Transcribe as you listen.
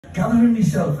gathering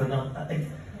myself, and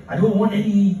I don't want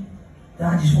any.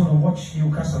 I just want to watch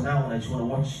Newcastle now, and I just want to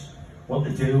watch what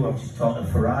they do. I've just talked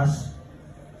to Faraz,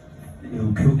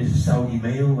 who cooked as a Saudi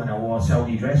meal when I wore a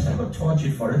Saudi dress. I got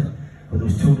tortured for it, but there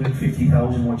was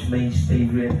 250,000 watched me,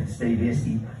 Steve Rafe and Steve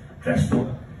Hasty dressed up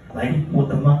like what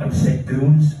the Mackem said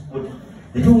goons. But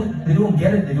they don't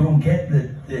get it. They don't get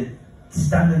that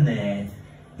standing there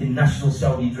in national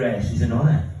Saudi dress is an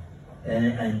honour,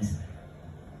 and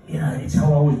you know, it's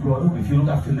how I was brought up. If you look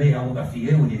after me, I'll look after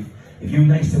you, and if you're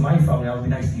nice to my family, I'll be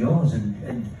nice to yours.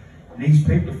 And these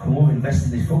people have come over and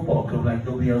invested in this football club like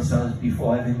nobody else has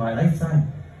before ever in my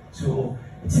lifetime. So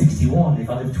at 61, if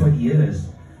I live 20 years,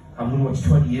 I'm going to watch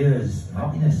 20 years of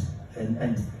happiness.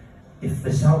 And if the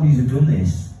Saudis have done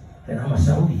this, then I'm a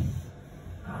Saudi.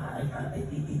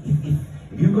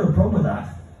 If you've got a problem with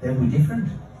that, then we're different.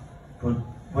 But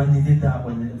when they did that,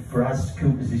 for us,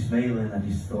 cooked as this meal, and I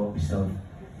just thought to myself,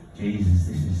 Jesus,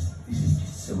 this is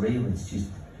just surreal.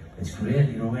 It's great,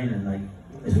 you know what I mean? And like,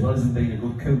 as well as being a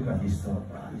good cook, I just thought,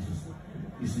 wow,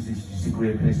 this is just a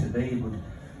great place to be. But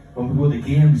when we go to the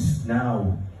games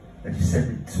now, I just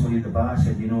said to somebody at the bar,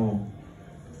 said, you know,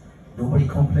 nobody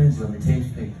complains when the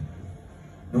team's picked.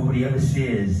 Nobody ever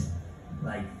says,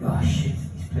 like, oh shit,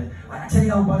 he's playing. I tell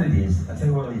you how bad it is. I tell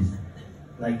you what it is.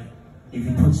 Like, if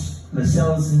he puts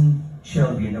Lascelles and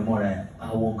Shelby in tomorrow,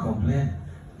 I won't complain.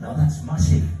 Now that's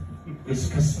massive. It's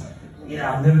because, you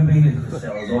know, I've never been a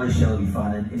Lascelles or a Shelby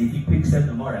fan, and if he picks them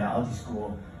tomorrow, I'll just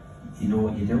go, you know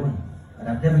what you're doing. And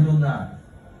I've never done that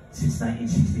since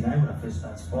 1969 when I first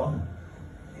started supporting.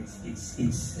 It's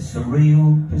a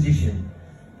surreal position.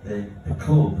 The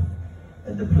club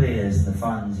and the players and the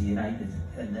fans are united,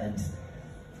 and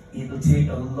it'll take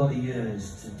a lot of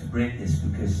years to break this,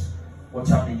 because what's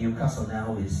happening in Newcastle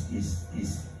now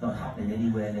is not happening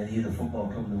anywhere in any other football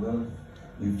club in the world.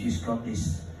 We've just got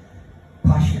this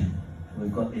passion, and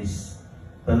we've got this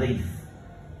belief,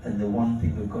 and the one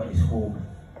thing we've got is hope.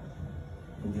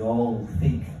 And we all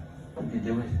think we can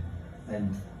do it.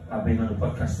 And I've been on a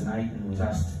podcast tonight and was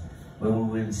asked when we'll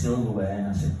win silverware, and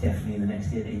I said definitely in the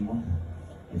next 18 months.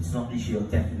 If it's not this year,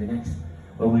 definitely the next.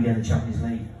 When we get the Champions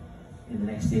League in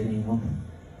the next 18 months.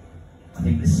 I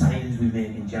think the signings we make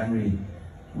in January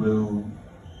will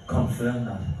confirm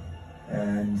that.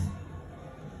 And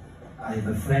I have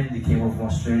a friend who came over from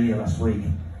Australia last week.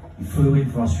 He flew in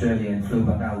from Australia and flew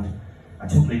back out. I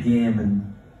took the game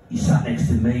and he sat next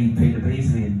to me, Peter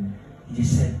Beasley, and he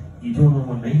just said, you don't know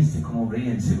what it means to come over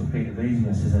here and sit with Peter Beasley.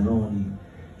 I says, I know. And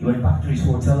he went back to his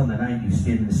hotel on the night. He was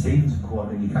staying in the Stevenson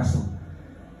Quarter in Newcastle.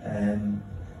 And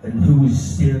who was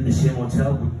staying at the same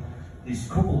hotel with this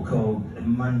couple called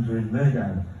Amanda and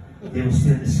Murdoch. They were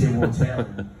staying at the same hotel.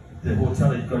 The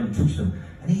hotel had gone and touched them.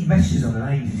 And he messages on the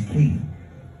night, he says, Keith,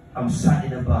 I'm sat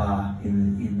in a bar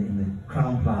in the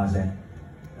Crown Plaza.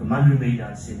 Amanda and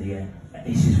Murdoch sitting there. And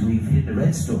he says, we've hit the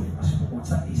red stuff. I said, what's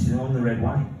that? He said, on the red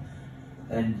wine.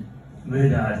 And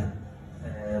Murdoch,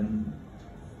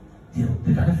 you know,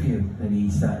 they got a few. And he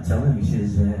started telling him, he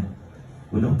says,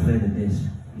 we're not playing at this.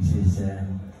 He says,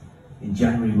 in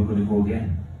January we're going to go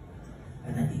again.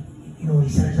 And then, you know, he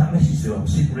sends that message to him. I'm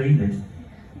sitting reading it.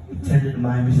 Tending to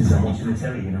my missus, I'm watching the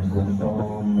telly, and I'm going,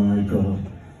 oh my God,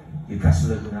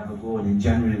 Newcastle are going to have a go, and in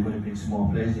January we're going to bring some more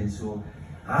players in. So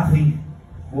I think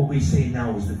what we see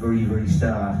now is the very, very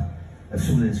start of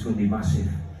something that's going to be massive.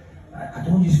 I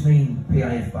don't just mean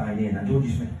PIF buying in. I don't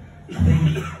just mean.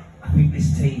 I think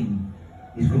this team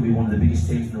is going to be one of the biggest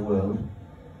teams in the world.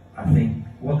 I think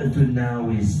what they've done now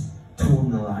is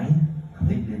tone the line. I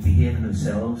think they're behaving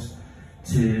themselves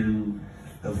to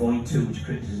avoid too much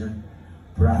criticism.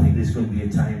 But I think there's going to be a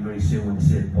time very soon when they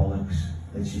say bollocks,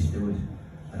 let's just do it.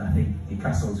 And I think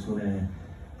Newcastle's going to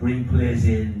bring players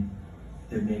in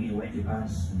that make you wet your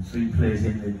pants, and bring players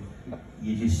in that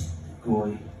you just go,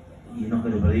 you're not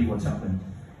going to believe what's happened.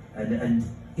 And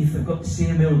if they've got the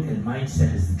same ilk and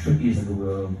mindset as the Trippiers of the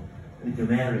world, the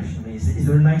Gamerish, I mean, is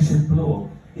there a nicer bloke?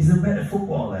 Is there a better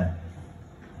footballer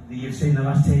that you've seen in the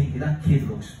last 10 years? That kid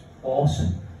looks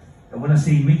awesome. And when I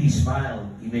see Mickey smile,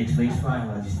 he makes me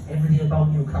smile. I just, everything about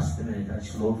Newcastle a minute, I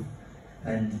just love.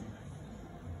 And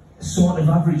sort of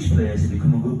average players are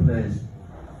becoming good players.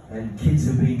 And kids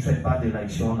have been treated badly, like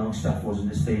Sean Longstaff was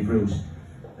under Steve Bruce,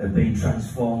 have been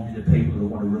transformed into people that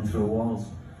want to run through walls.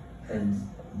 And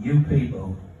you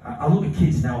people, I look at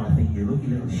kids now and I think, you lucky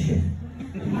little shit.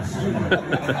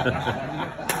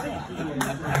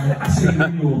 I see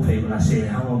you old people and I say,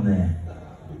 hang on there.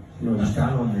 You know, just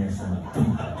hang on there, son.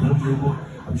 Don't you go.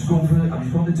 I'm just going to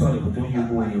the toilet, but don't you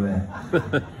go anywhere.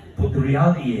 But the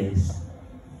reality is,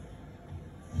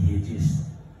 you're just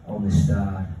on the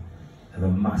start. of a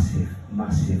massive,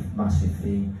 massive, massive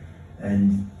thing.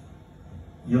 And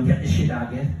you'll get the shit I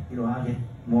get. You know, I get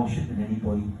more shit than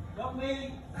anybody. Not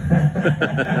me!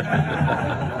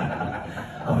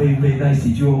 I've even been nice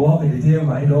to Joe Walker today,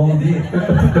 mate, all day.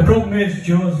 The problem is,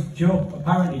 Joe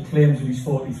apparently claims that he's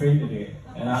 43 today.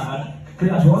 And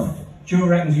That's what? Joe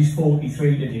reckons he's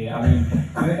 43 today. I mean,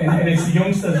 and it's the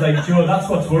youngsters like Joe, that's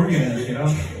what's worrying us, you know?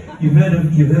 You've heard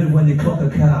of when they clock a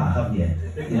car, haven't you?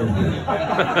 You know,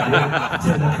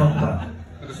 turn the clock back.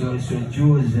 So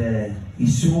Joe is,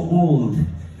 he's so old,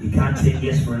 he can't take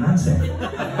yes for an answer.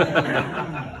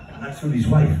 And that's from his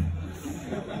wife.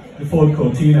 The Ford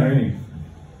Cortina, isn't he?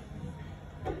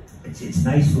 It's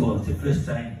nice though. It's the first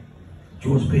time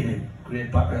Joe's been a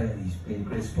great backer. He's been a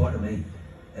great support of me,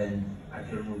 and I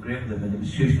can remember great with him. And it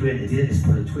was just great today to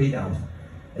put a tweet out.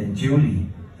 And Julie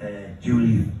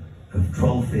of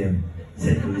Troll fame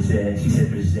said to us, she said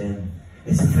to us,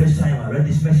 it's the first time I read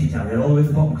this message. I read all the way to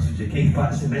the bottom because it was a Keith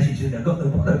Patterson message, and I got to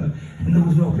the bottom, and there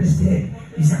was no mistake.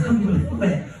 He said, I couldn't believe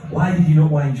it. Why did you not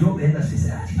wind Joe up then? I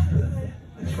said, she's perfect.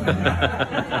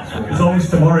 It's always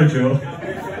tomorrow, Joe.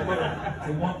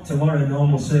 Tomorrow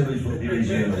normal service will be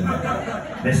resumed.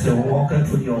 Mr. Walker,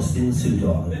 put your steel suit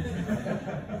on.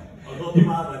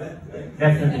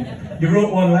 Definitely. You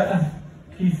wrote one letter,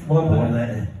 Keith, one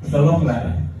letter. It's a long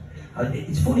letter.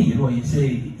 It's funny, you know, you'd say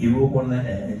you wrote one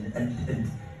letter and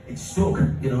it stuck,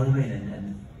 you know what I mean?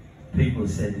 And people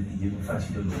said that you in fact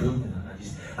you done prove it.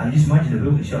 I just imagine a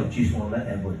book that showed just one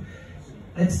letter, but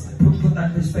let's put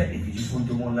that in perspective. You just want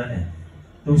to do one letter.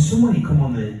 There was somebody come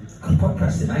on the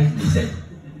podcast tonight and they said,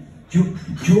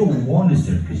 Joe warned us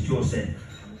to, because Joe said,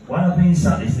 while I've been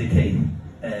sat as the king,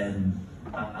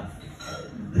 that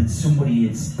somebody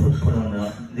has put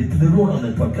on, they wrote on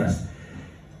the podcast,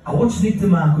 I watched Nick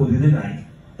DeMarco the other night,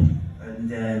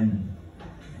 and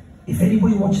if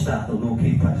anybody watched that, they'll know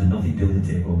Keith Patterson had nothing to do with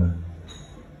the takeover.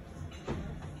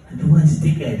 And the words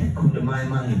dickhead come to my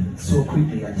mind so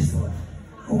quickly, I just thought,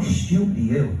 how stupid are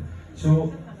you?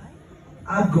 So,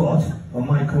 I've got on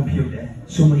my computer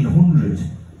so many 100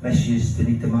 messages to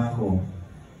Nick DeMarco,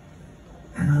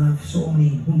 and I'll have so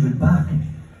many 100 back.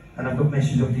 And I've got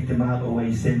messages of Nick DeMarco where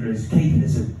he said, as Keith,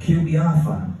 as a QPR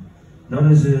fan, not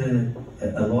as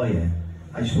a lawyer,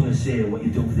 I just want to say what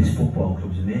you've done for this football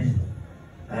club is amazing.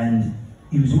 And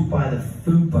he was up by the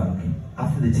food bank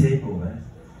after the takeover,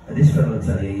 and this fellow will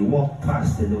tell you, he walked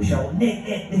past and they were shouting, Nick,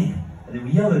 Nick, Nick, and they were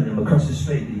yelling at him across the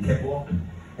street, and he kept walking.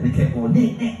 And he kept going,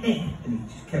 Nick, Nick, Nick, and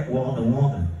he just kept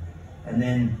walking. And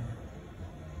then,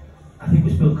 I think it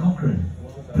was Bill Cochran,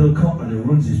 who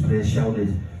runs this place,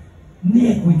 shouted,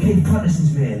 Nick, we Keith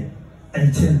Patterson's mate.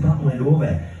 And he turned back and went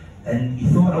over. And he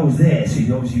thought I was there, so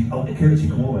he obviously out the courtesy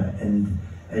come over.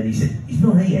 And he said, he's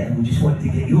not here, we just wanted to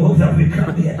get you over there, we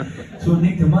can't be here. So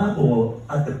Nick DeMarco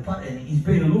at the pattern, he's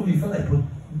been a lovely fella, but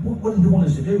what do they want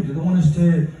us to do? Do they want us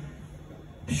to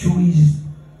show these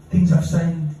things I've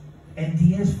signed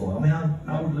NDAs for? I mean,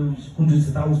 I would lose hundreds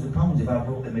of thousands of pounds if I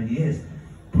broke them NDAs.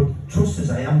 But trust us,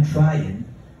 I am trying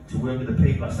to work with the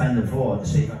people I signed them for to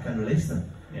see if I can release them.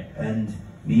 Yeah. And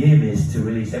the aim is to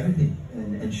release everything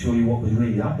and show you what was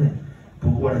really happening. But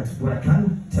what I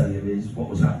can tell you is, what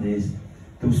was happening is,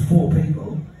 there was 4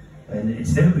 people, and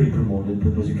it's never been promoted,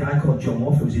 but there was a guy called John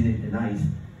Woff who was in it tonight,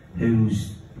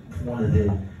 who's one of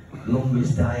the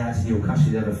longest diehards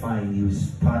Newcastle you'd ever find. He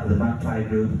was part of the Magpie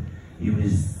group, he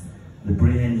was the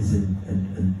brains and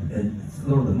a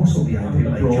lot of the muscle behind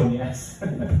people like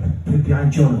John,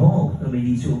 behind John Hall. I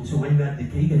mean, so when we had the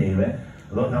Keegan era,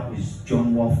 a lot of that was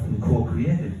John Woff and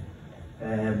co-created.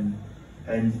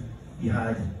 And you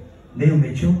had Neil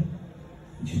Mitchell,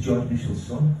 which is George Mitchell's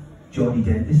son, Geordie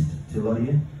Dentist, to a lot of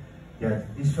you. You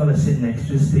had this fella sitting next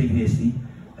to us, Steve Hasty,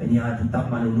 and you had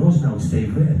that man who knows now,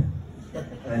 Steve Ray.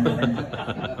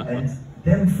 And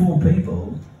them 4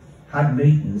 people had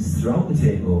meetings throughout the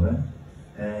takeover,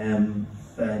 and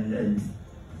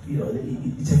you know,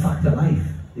 it's a fact of life.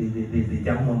 They're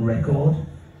down on record.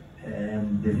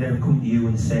 They've never come to you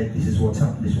and said, this is what's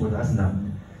happened, this is what hasn't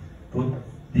happened. But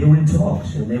they were in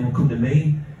talks, and they would come to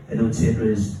me, and they would say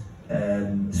to us,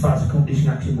 as far as the competition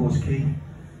action goes, Keith,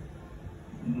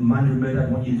 Mandra Murdoch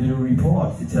want you to do a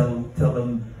report to tell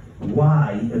them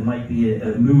why it might be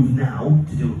a move now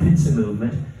to do a pincer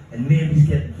movement, and maybe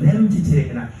get them to take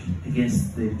an action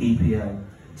against the EPL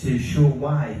to show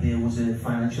why there was a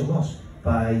financial loss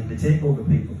by the takeover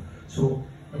people. So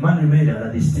Mandra Murdoch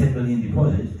had this 10 million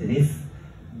deposit, and if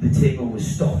the takeover was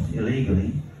stopped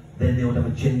illegally, then they would have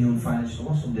a genuine financial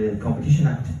loss under the Competition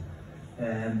Act.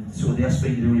 So they asked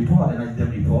me to do a report, and I did the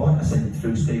report. I sent it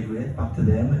through Steve Ray back to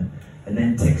them, and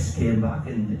then texts came back,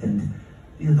 and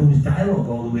you know, there was dialogue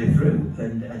all the way through,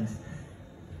 and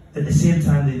at the same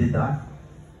time they did that,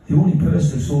 the only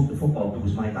person who sold the football club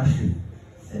was Mike Ashley.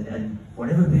 And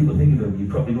whatever people think of him, you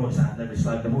probably notice that I never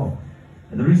slagged them off.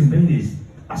 And the reason being is,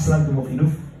 I slagged them off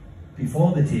enough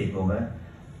before the takeover.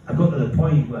 I got to the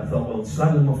point where I thought, well,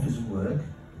 slagging them off doesn't work.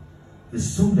 There's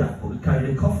some daft who carried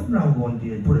a coffin around one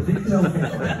day and put a victim out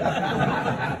there.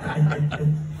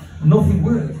 and nothing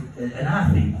worked. And I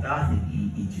think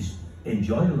he just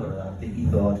enjoyed a lot of that. I think he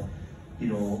thought, you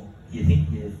know, you think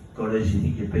you've got us, you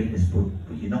think you've beaten us,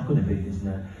 but you're not going to beat us.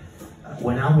 And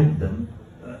when I went to them,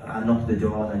 I knocked the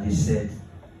door and I just said,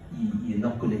 you're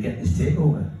not going to get this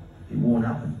takeover. It won't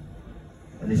happen.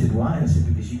 And they said, why? I said,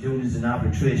 because you're doing this as an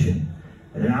arbitration.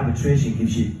 And an arbitration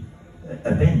gives you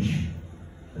a bench.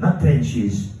 And that bench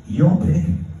is your pick,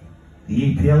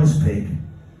 the EPL's pick,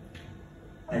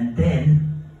 and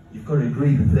then you've got to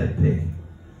agree the third pick.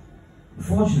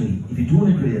 Unfortunately, if you don't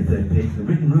agree the third pick, the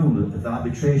written rule of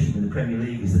arbitration in the Premier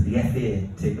League is that the FA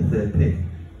take the third pick,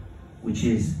 which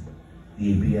is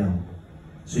the EPL.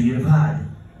 So you'd have had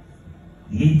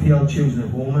the EPL choosing a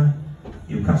homer,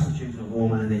 Newcastle choosing a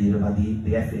homer, and then you'd have had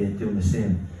the FA doing the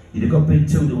same. You'd have got beat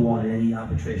 2-1 in any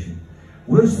arbitration.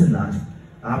 Worse than that,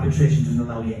 arbitration doesn't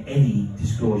allow you any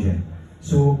disclosure.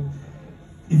 So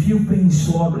if you've been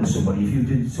slaughtering somebody, if you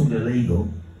did something illegal,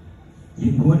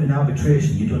 you can go into an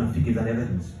arbitration, you don't have to give that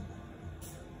evidence.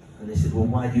 And they said, well,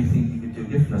 why do you think you could do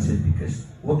different? I said, because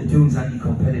what they're doing is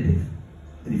anti-competitive.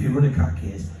 And if you run a CAT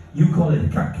case, you call it a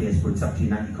CAT case, but it's actually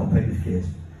an anti-competitive case.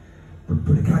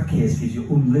 But a CAT case gives you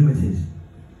unlimited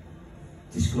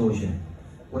disclosure.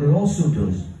 What it also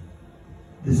does,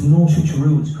 there's no such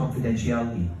rule as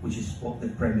confidentiality, which is what the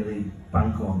Premier League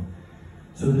bank on.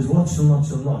 So there's lots and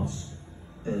lots and lots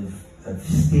of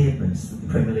statements that the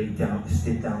Premier League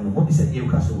stepped down. And what they said to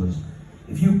Newcastle was,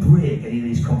 if you break any of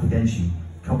these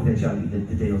confidentiality,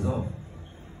 the deal's off.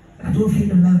 And I don't know if you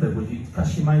can remember, but if you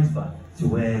cast your minds back to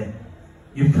where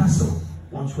Newcastle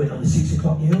once went on the 6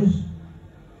 o'clock news,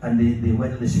 and they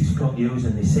went on the 6 o'clock news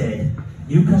and they said,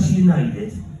 Newcastle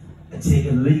United are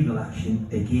taking legal action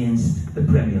against the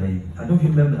Premier League. I don't know if you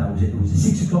remember that, it was the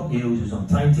 6 o'clock news, it was on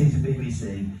Time Teams and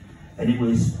BBC, and it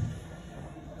was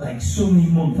like so many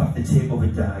months after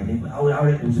Takeover died. I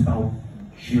reckon it was about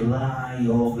July,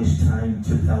 August time,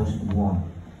 2021.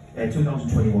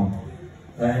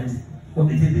 And what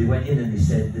they did, they went in and they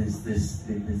said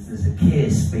there's a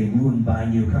case being run by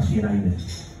Newcastle United.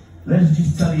 Let us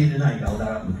just tell you tonight how that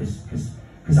happened,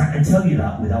 because I can tell you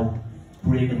that without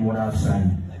breaking what I've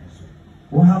signed.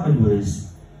 What happened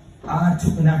was, I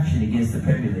took an action against the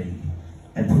Premier League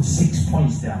and put 6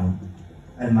 points down,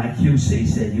 and my QC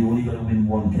said you only got to win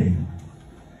one game.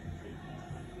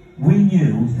 We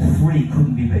knew 3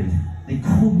 couldn't be beat. They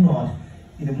could not,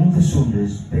 in a month of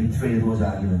Sundays, beat 3 of those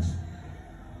arguments.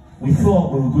 We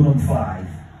thought we were good on 5,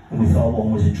 and we thought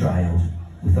one was a tryout.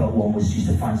 We thought one was just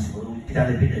a fancy, it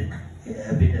had a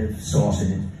bit of sauce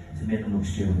in it to make them look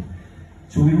stupid.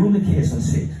 So we run the case on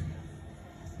 6.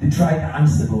 They tried to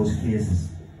answer those cases.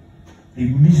 They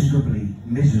miserably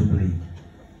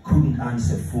couldn't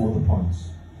answer 4 of the points.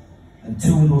 And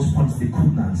 2 of those points they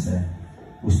couldn't answer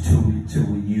was 2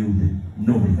 we knew that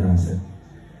nobody could answer.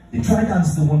 They tried to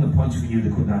answer the 1 of the points we knew they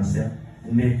couldn't answer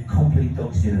and made complete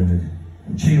dog's dinner of it.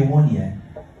 And Chia Wanya,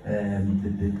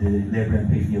 the Labour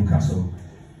MP for Newcastle,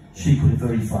 she could have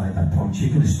verified that point. She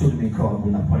could have stood in court and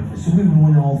won that point for us. So we would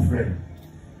win all 3.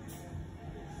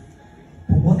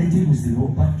 But what they did was they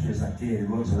wrote back to us that day, they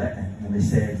wrote us a letter, and they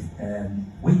said,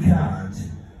 we can't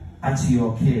answer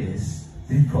your case.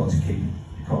 They didn't call us Key,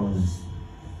 they called us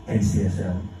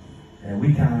NCSL.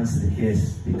 We can't answer the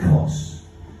case because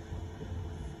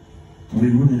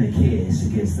we're running a case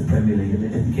against the Premier League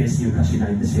and against Newcastle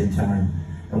United at the same time.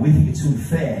 And we think it's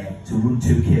unfair to run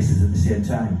 2 cases at the same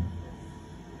time.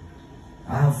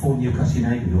 I have phoned Newcastle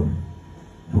United up,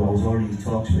 who I was already in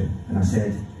talks with, and I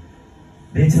said,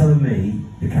 they're telling me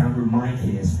they can't run my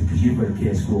case because you've got a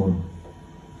case going.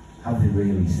 Have they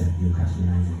really, said Newcastle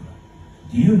United?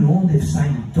 Do you know they've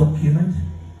signed a document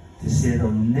to say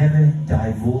they'll never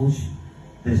divulge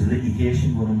there's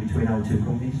litigation going on between our 2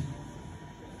 companies?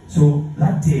 So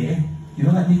that day, you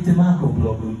know that Nick DeMarco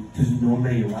bloke who doesn't know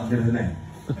me or I've never met?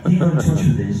 He got in touch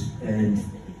with us and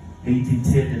he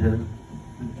dictated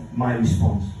my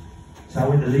response. So I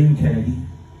went to Liam Kennedy,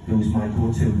 who was my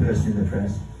go-to person in the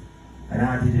press, and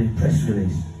I did a press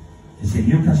release to say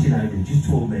Newcastle United just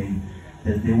told me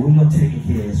that they will not take a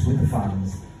case with the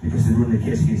fans because they run a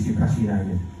case against Newcastle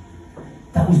United.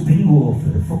 That was bingo for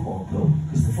the football club,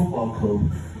 because the football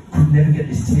club could never get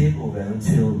this takeover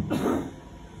until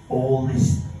all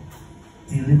this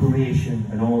deliberation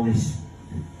and all this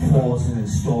pausing and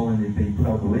stalling had been put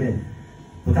out of the way.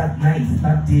 But that night,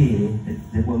 that day,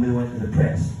 when we went to the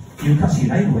press, Newcastle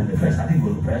United went to the press. I didn't go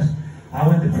to the press. I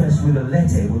went to the press with a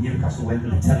letter when Newcastle went to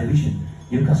the television.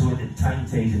 Newcastle went to the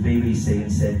Times, the BBC,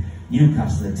 and said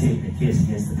Newcastle had taken a case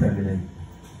against the Premier League.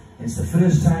 And it's the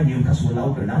first time Newcastle were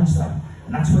allowed to announce that.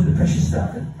 And that's when the pressure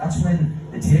started. That's when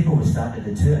the takeover started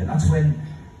to turn. That's when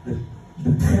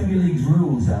the Premier League's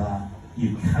rules are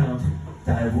you cannot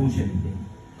divulge anything.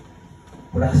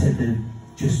 But I said to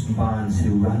Justin Barnes,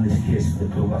 who ran this case for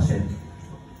the club, I said,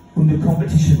 under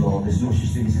competition law, there's no such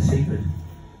thing as a secret.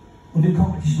 Under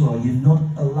competition law, you're not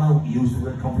allowed to use the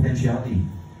word confidentiality.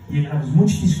 You can have as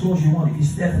much disclosure you want. If you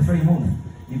stay there for 3 months,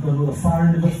 you've got to know the far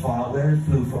end of the file, where it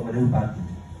flew from and who backed it.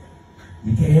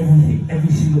 You get everything,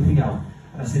 every single thing out.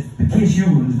 And I said, the case you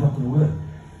rule is not going to work.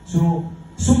 So,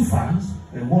 some fans,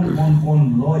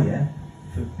 one lawyer,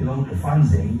 who belonged to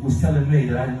Fanzine, was telling me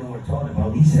that I didn't know what I'm talking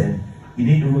about. He said, you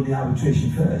need to run the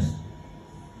arbitration first.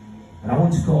 And I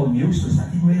want to call him useless. I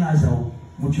didn't realise how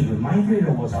much of a mind reader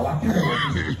I was, how accurate I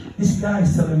was. This guy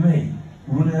is telling me,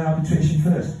 run the arbitration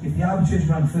first. If the arbitration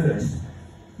ran first,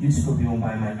 you'd still be owned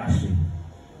by Mike Ashley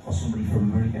or somebody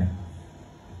from America.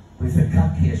 But if the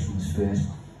CAT case runs first,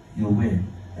 you'll win,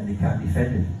 and they can't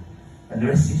defend it. And the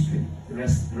rest is history. The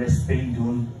rest being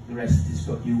done, the rest has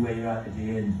got you where you're at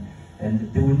today,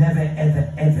 and they were never,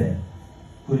 ever, ever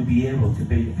going to be able to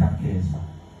beat the CAT case.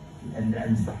 And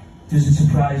does it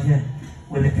surprise you?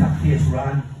 When the CAT case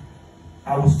ran,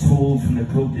 I was told from the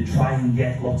club to try and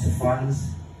get lots of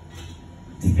fans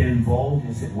to get involved.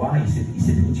 And I said, why? He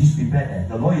said it would just be better.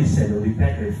 The lawyer said it would be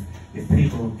better if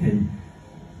people can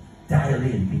dial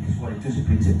in, because what it does, it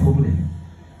brings it public.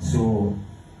 So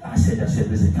I said,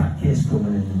 there's a CAT case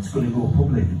coming and it's going to go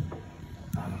public.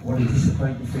 What a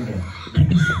disappointing figure.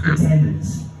 Biggest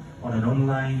attendance on an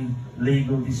online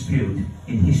legal dispute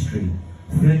in history.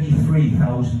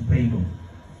 33,000 people.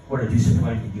 What a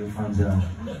disappointment your fans are.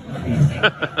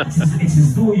 It's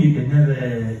as though you can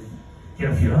never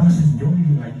get off your asses and do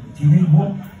anything like that. Do you need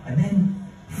one? And then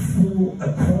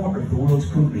a quarter of the world's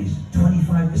countries,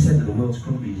 25% of the world's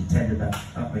countries attended that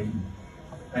meeting.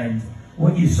 And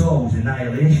what you saw was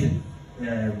annihilation.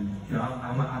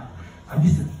 I'm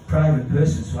just a private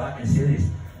person, so I can say this.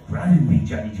 But I didn't think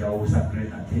Johnny Joe was that great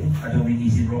that day. I don't think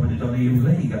he's in Robert O'Donoghue's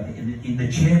league. In the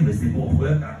chambers they both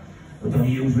work at.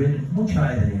 O'Donoghue was rated much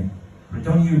higher than him. But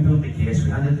O'Donoghue built the case, we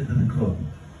handed it to the club,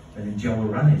 and then Joe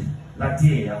ran it. That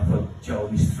day I thought Joe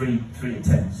missed three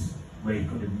attempts where he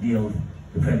could have nailed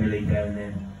the Premier League down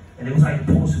then. And it was like a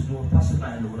post-it note, pass it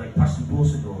line, they were like passing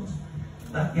post-it notes.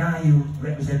 That guy who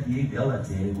represented the EPL that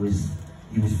day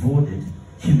he was voted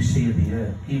QC of the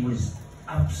year. He was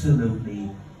absolutely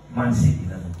Man City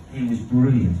level. He was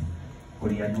brilliant,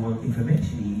 but he had no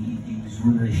information. He was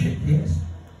running a shit case.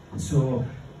 And so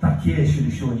that case should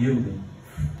have shown you that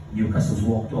Newcastle's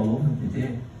walked all over the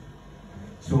day.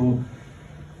 So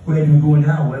where do we go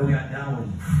now? Where are we at now?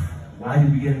 And why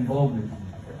did we get involved in it?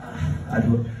 I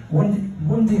don't.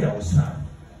 One day I was sat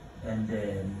and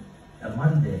a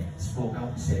man there spoke out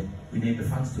and said, we need the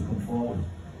fans to come forward.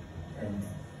 And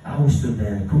I was stood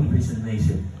there and a couple of people said to me, he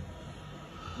said,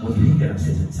 what do you think? And I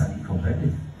said, it's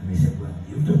anti-competitive. And they said, well,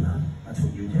 you've done that. That's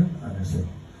what you do. And I said,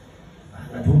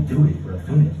 I don't do it, but I've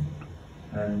done it.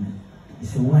 And he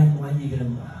said, why are you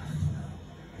going to...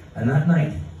 And that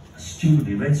night, I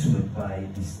stupidly read something by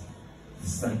this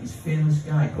famous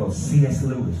guy called C.S.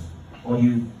 Lewis. All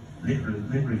you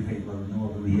literary people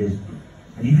know who he is.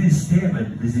 And he did a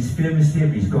statement, there's this famous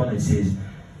statement he's got that says,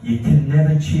 you can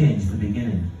never change the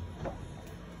beginning,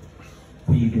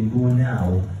 but you can go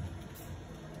now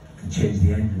and change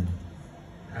the ending.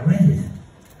 And I read it,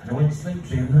 and I went to sleep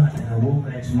dreaming that, and I woke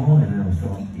the next morning and I was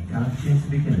thought, you can't change the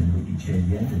beginning, but you change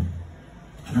the ending.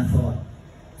 And I thought,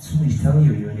 somebody's telling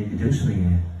you need to do something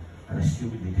here, and I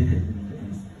stupidly did it.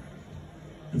 And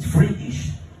it's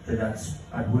freakish that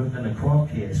I'd worked on a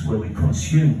court case where we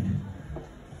consumed,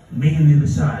 me and the other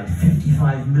side,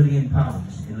 £55 million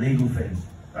in legal fees.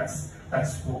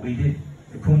 That's what we did.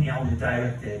 The company I was a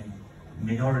direct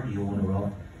minority owner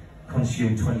of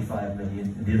consumed 25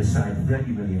 million, and the other side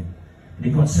 30 million. And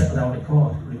it got settled out of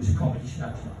court. It was a competition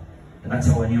action. And that's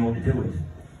how I knew how to do it.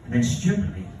 And then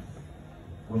stupidly,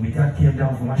 when my dad came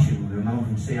down from Ashford with a man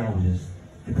from Sea Houses,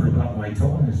 they put a black and white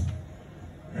top on us.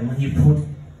 And when you put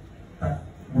that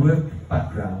work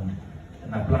background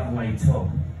and that black and white top,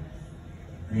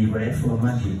 and you've got a head full of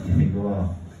magic, you think,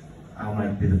 oh, I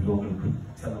might be the bloke who could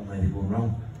tell them where they're going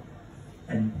wrong.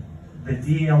 And the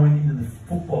day I went into the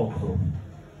football club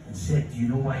and said, do you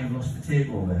know why you've lost the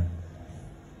takeover?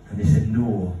 And they said,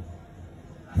 no.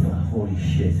 I thought, holy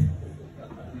shit.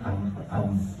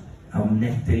 I'm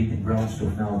neck deep in brown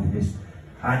stuff now, because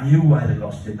I knew why they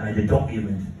lost it. I had a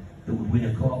document that would win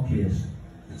a court case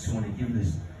that someone had given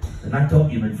us. And that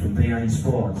document from Behind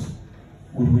Sports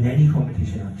would win any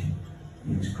competition action.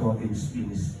 It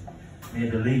was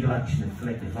made a legal action of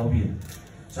collective lobbying.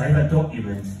 So I have that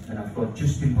document, and I've got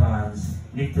Justin Barnes,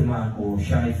 Nick DeMarco,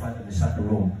 Shai Fatima sat in the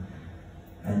room,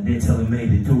 and they're telling me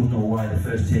they don't know why the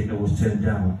first taker was turned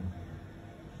down.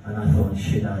 And I thought,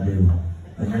 shit, I do.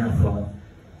 And then I thought,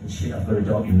 shit, I've got a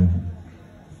document.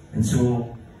 And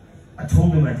so I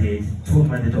told them I did, told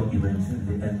them I had the document,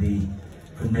 and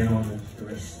from then on the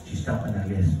rest just happened, I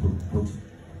guess. But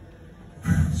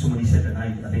somebody said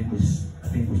tonight, I think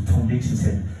it was Tom Dixon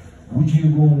said, would you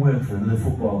go and work for another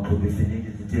football club if they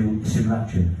needed to do similar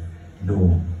action?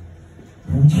 No.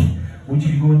 Would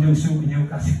you go and do something new?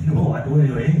 I said, no, I don't want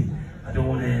to do anything. I don't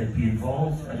want to be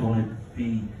involved. I don't want to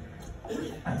be.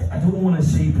 I don't want to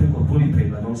see people bully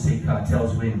people. I don't see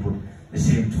cartels win, but the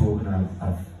same token,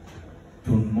 I've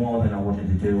done more than I wanted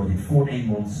to do. I did 14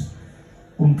 months,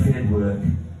 unpaid work.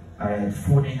 I had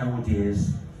 14-hour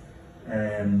days.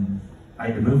 I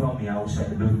had to move out of my house. I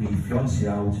had to move my fiance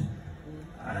out.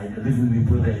 I had to live with my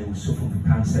brother who was suffering from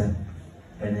cancer,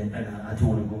 and I don't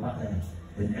want to go back there.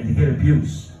 And to get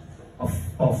abuse of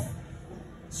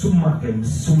some Mackems,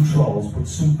 some trolls, but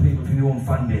some people from your own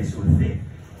fan base who are thick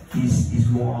is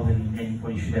more than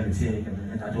anybody should ever take,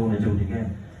 and I don't want to do it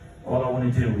again. All I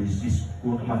want to do is just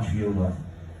go to match with you lot,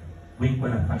 wink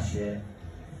when I pass you,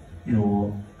 you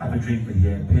know, have a drink with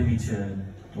you, pay me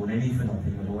turn, don't want anything for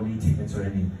nothing, I don't want any tickets or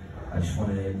anything. I just want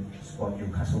to support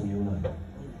Newcastle with you lot.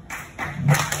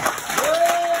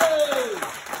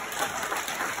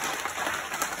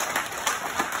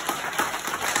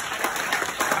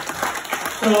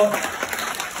 So,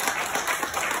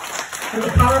 to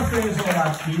paraphrase all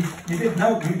that, Keith, you did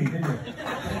know, really, didn't you?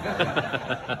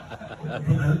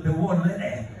 The one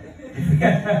letter, you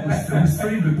forget, it was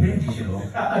 300 pages, you know.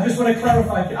 I just want to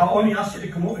clarify, I only asked you to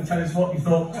come up and tell us what you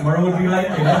thought tomorrow would be like,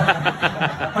 you know?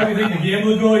 How do you think the game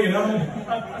will go, you know?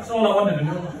 That's all I wanted to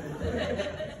know.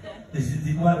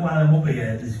 While I'm up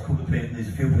here, there's a couple of people, there's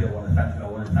a few people I want to thank. I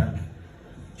want to thank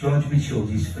George Mitchell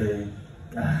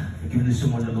for giving us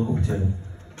someone to look up to.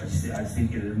 I just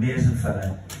think you're an amazing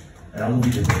fella, and I love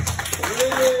you to bits.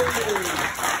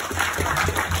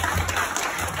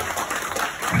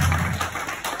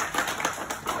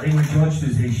 I think when George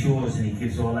does these shows and he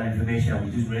gives all that information out,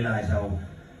 he doesn't realise how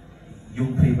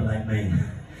young people like me,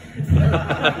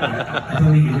 I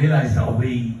don't think he realises how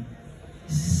we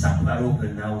sap that up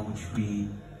and how much we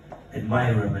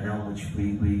admire him and how much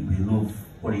we love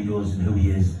what he does and who he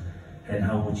is, and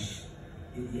how much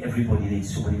everybody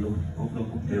needs somebody look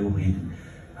up to.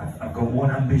 I've got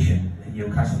one ambition in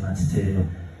Newcastle, and that's to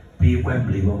be at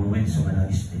Wembley when we win something.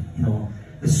 You know,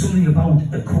 there's something about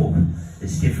a cup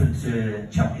that's different to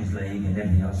Champions League and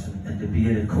everything else, and to be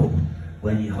at a cup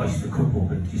when you hoist the cup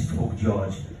up and just hug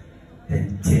George,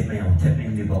 then take me out, take me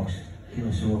in the box. You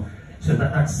know, so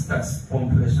that's one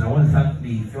person. I want to thank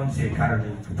my fiancée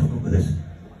Karen for putting up with us.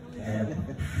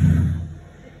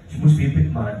 She must be a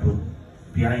bit mad, but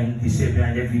they say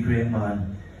behind every great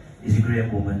man is a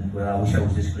great woman. Well, I wish I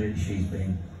was as great as she's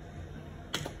been.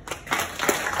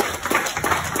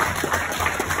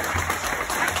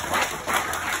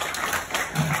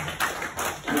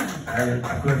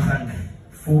 I've got to thank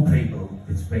 4 people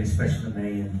that's been special to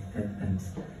me, and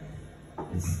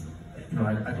it's, you know,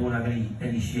 I don't have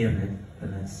any share in it,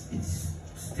 and it's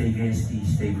Steve Hasty,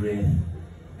 Steve Wraith,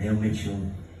 Neil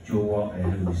Mitchell, Joe Walker,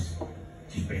 who's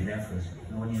just been there for us.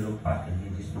 You know, when you look back and you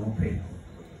just know people,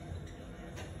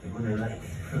 they're going to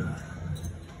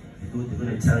they're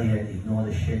going to tell you to ignore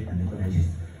the shit, and they're going to just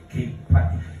keep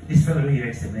practicing. This fella here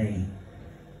next to me,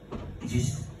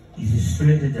 he's as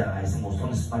straight as the eyes, the most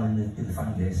honest man in the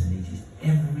fan base, and he just,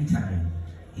 every time,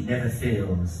 he never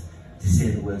fails to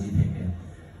say the words you're thinking.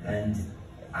 And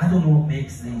I don't know what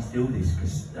makes these do this,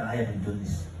 because I haven't done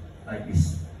this like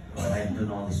this, or I haven't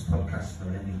done all this podcast or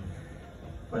anything.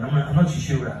 But I'm not too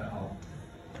sure I'll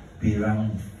be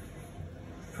around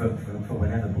for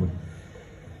whenever, but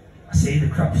I see the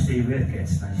crap Steve Wraith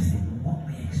gets, and I just think, what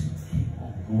makes him keep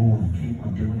on going, keep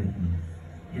on doing it? And,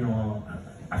 you know,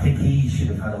 I think he should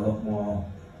have had a lot more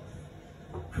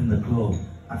from the club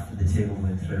after the table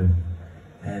went through.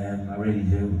 I really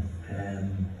do.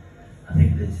 I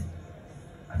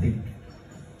think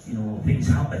you know, things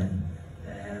happen,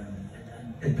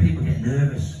 and people get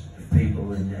nervous of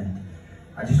people, and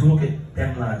I just look at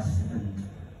them lads, and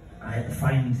I had to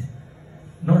find,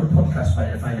 not a podcast, but I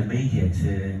had to find a media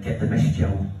to get the message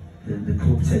out. The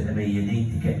club said to me, you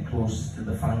need to get close to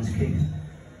the fans, kid,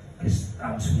 because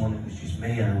I'm someone that was just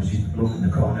me, and I was just a bloke in the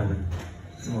corner, and,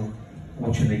 you know,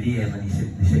 watching the game, and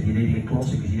they said you need to get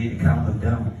closer because you need to calm them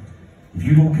down. If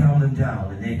you don't calm them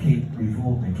down and they keep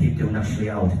revolting and keep doing Ashley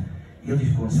out, he'll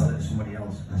just go and sell it to somebody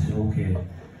else. And I said, okay.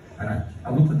 And I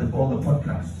looked at all the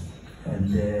podcasts, and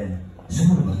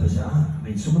some of them are bizarre. I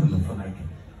mean, some of them are for like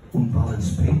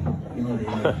unbalanced people. You know,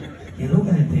 you look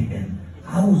at it thinking,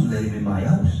 I wouldn't let him in my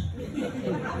house. You know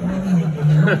what I mean? And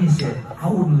you look and say, I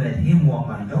wouldn't let him walk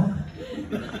my dog.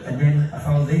 And then I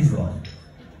found these lot,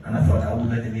 and I thought I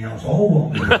wouldn't let him in my house or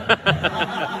walk my dog.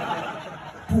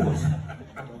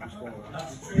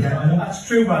 Yeah, that's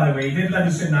true, by the way. He did let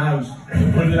us in the house, but he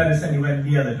wouldn't let us anywhere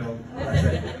near the dog. That's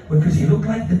right. Because he looked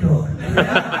like the dog.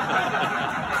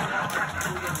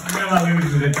 Well, I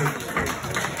lose with it.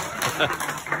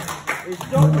 His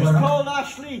dog was called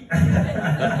Ashley.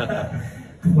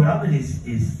 What happened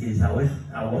is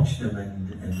I watched them, and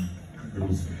there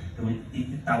was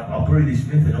I'll bury this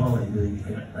myth and all.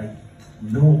 Like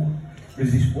no, there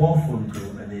was this war fund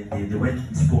group, and they went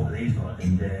and spoke to these guys,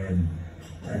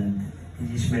 and he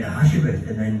just made a hash of it,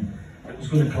 and then it was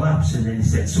going to collapse, and then he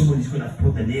said somebody's going to have to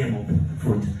put their name up in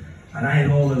front, and I had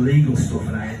all the legal stuff,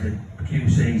 and I had the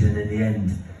QCs, and in the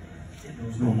end there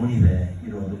was no money there.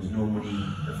 You know, there was no money.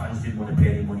 The fans didn't want to pay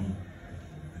any money.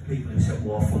 The people who set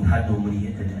war fund had no money,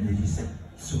 and they just said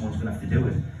someone's going to have to do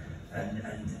it,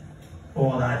 and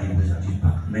all I did was I just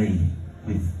backed me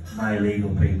with my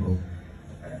legal people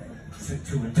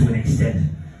to an extent,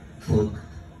 but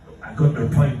I got to a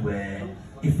point where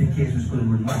if the case was going to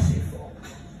run massive,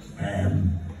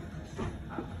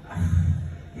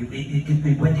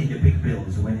 it went into big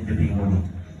bills, it went into big money,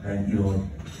 and you know,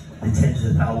 the tens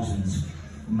of thousands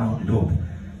mounted up.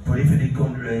 But if it had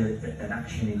gone to an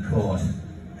action in court,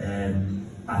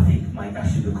 I think Mike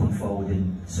Ashley would come forward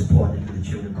and support it to the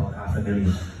tune of about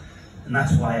 $500,000. And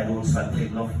that's why I don't start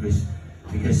people off this,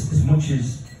 because as much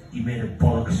as he made a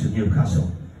bollocks of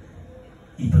Newcastle,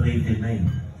 he believed in me.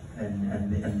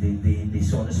 And they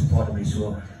sort of supported me,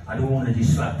 so I don't want to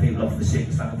just slap people off for the sake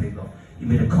of slapping people off. You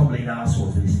made a complete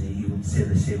arsehole to this day, you would say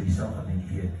the same yourself, I mean,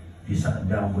 if you sat them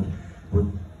down, but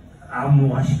I'm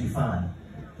no Ashley fan,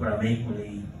 but I'm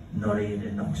equally not here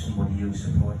to knock somebody who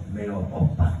supported me or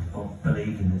backed or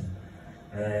believed in it.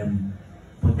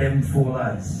 But them four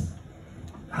lads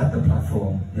had the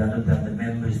platform, they had the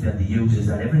members, they had the users,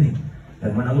 they had everything.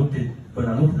 And when I looked at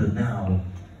them now,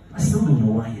 I still don't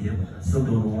know why you do it. I still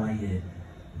don't know why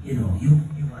you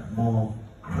had more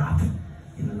crap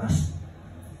in the last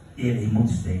 18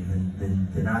 months, Dave,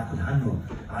 than I could handle.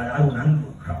 I don't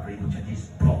handle crap very much. I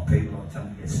just block people all the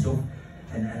time to get stuff.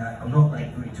 And I'm not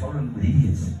like very tolerant with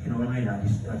idiots. You know what I mean? I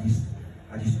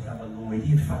just have a low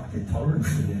idiot factor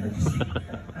tolerance with it.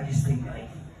 I just think like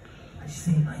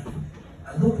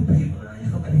I look at people and I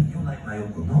just look at it, you're like my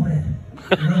Uncle Nobed.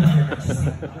 You know what I mean? I just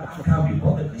think, I can't be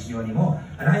bothered to listen to you anymore.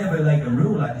 And I have a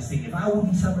rule, I just think, if I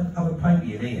wouldn't have a pint with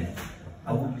you there,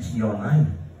 I wouldn't listen to you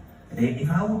online. And if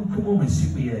I wouldn't come home and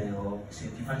sit with you, or say,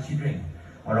 do you fancy a drink?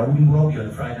 Or I wouldn't go out with you on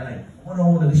a Friday night, what do I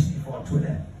want to listen to you for on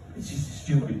Twitter? It's just a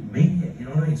stupid media, you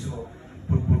know what I mean? So,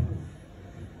 but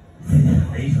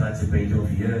these lads have been doing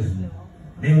for years. And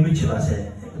Neil Mitchell has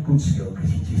a good skill, because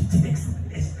he just takes the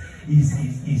piss. He's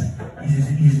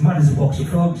as mad as a box of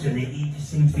frogs, and he just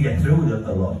seems to get through with it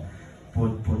a lot.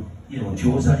 But you know,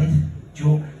 Joe's at it.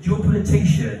 Joe put a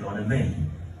t-shirt on and me,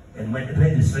 and went to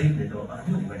bed to sleep. And I don't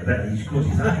think he went to bed. He just closed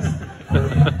his eyes.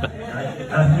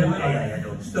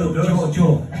 Still does.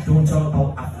 Joe, don't talk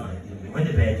about after it. You went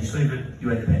to bed. You sleep. You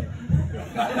went to bed.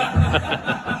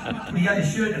 But he had a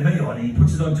shirt and me on, and he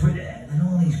puts it on Twitter, and then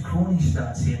all these cronies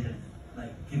start saying that,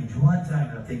 like, giving Joe a hard time,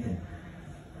 and I'm thinking,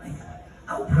 like,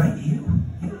 how bright are you?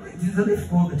 You know, like, does the lift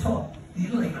go at the top? You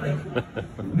know, like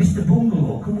Mr.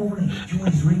 Bungalow, come over here,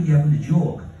 Joey's ring, you having a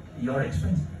joke at your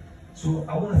expense. So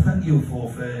I want to thank you for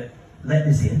letting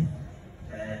us in.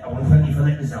 I want to thank you for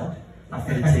letting us out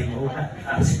after the table,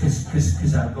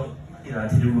 because I've got, you know, I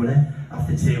did a runner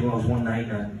after the table. I was one night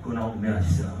and going out with me, I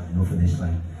just said, oh, enough of this,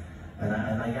 like, and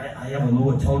I have a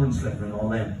lower tolerance level than all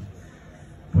them.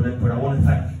 But I want to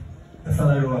thank the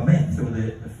fellow who I met through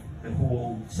the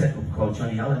whole setup called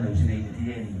Johnny Allen, who's in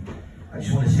here, and I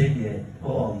just want to say to you,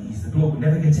 he's the bloke who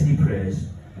never gets any praise.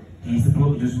 He's the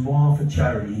bloke who does more for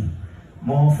charity,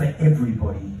 more for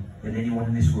everybody than anyone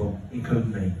in this room,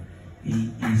 including me.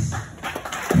 He's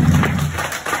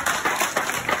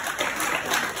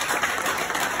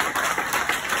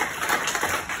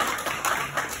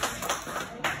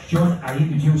John. I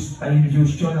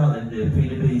introduced John Allen to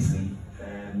Peter Beasley,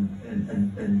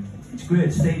 and it's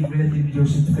great. Steve really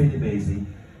introduced him to Peter Beasley.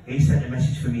 He sent a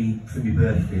message for me for my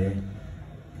birthday.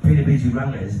 Peter Beasley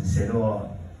rang us and said, "Oh,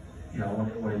 you know, I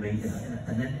want to meet you."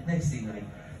 And then the next thing, like,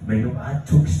 made up. I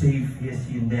took Steve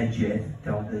Hasty and Ned Jed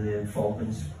down to the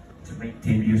Falcons to make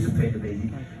team use of Peter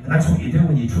Beattie. And that's what you do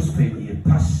when you trust people, you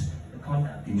pass the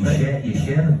contact and you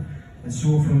share them. And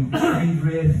so from Steve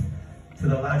Wraith to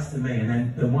the lads to me, and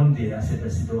then one day I said,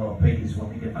 oh, Peter's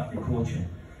want to get back to coaching.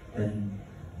 And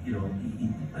you know,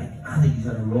 I think he's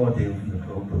had a raw deal for the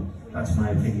club, but that's my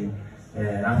opinion.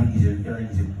 I think he's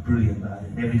a brilliant man.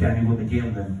 And every time you win the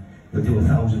game, then they'll do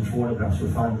 1,000 photographs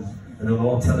with fans, and they'll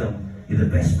all tell him you're the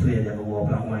best player to ever wore a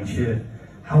black and white shirt.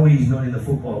 How he's not in the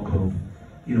football club,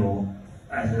 you know,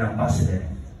 as an ambassador,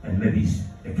 and maybe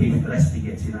Keith Gillespie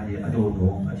gets in. I don't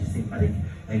know. I think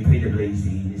Peter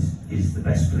Bleasy is the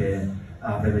best player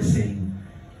I've ever seen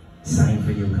signed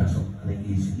for Newcastle. I think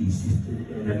he's just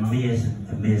an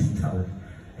amazing talent.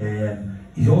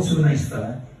 He's also a nice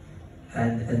fella,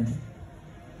 and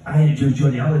I introduced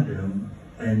Johnny Allen to him,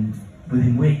 and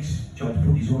within weeks, John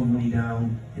put his own money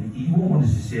down, and he won't want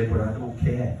us to say it, but I don't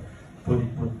care. But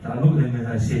I look at him and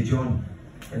I say, John,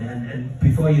 and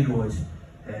before you know it,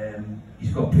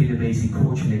 he's got Peter Beattie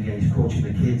coaching again, he's coaching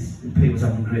the kids, and Peter's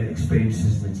having great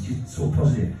experiences, and it's just so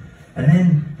positive. And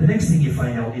then the next thing you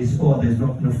find out is, oh, there's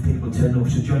not enough people turning up,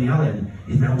 so Johnny Allen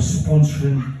is now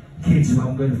sponsoring kids who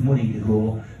haven't got enough money to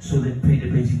go, so that Peter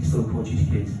Beattie can still coach his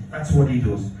kids. That's what he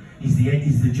does. He's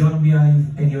the John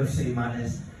behind NUFC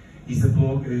Matters. He's the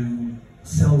bloke who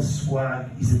sells swag.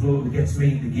 He's the bloke who gets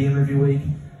me the game every week.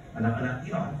 And I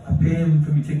pay him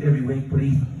for me ticket every week, but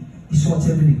he sorts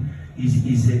everything.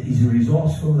 He's a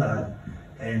resourceful lad.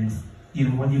 And you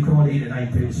know, when you come on here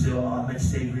tonight, people say, oh, I met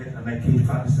Steve Wraith, I met Keith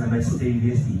Patterson, I met Steve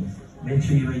Hasty. Make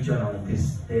sure you meet John Allen,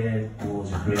 because there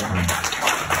was a great man.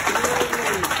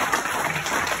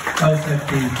 Well said,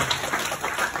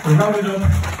 Keith. We'll round it up.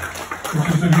 Which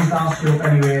was the reason I asked you up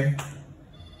anyway.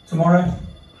 Tomorrow?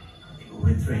 We'll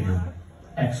win 3-0.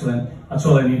 Excellent. That's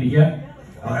all I need to hear.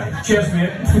 Alright. Cheers,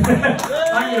 mate. Thank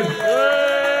you.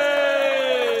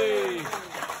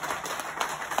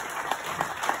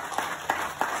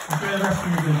 Enjoy the rest of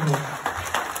your video.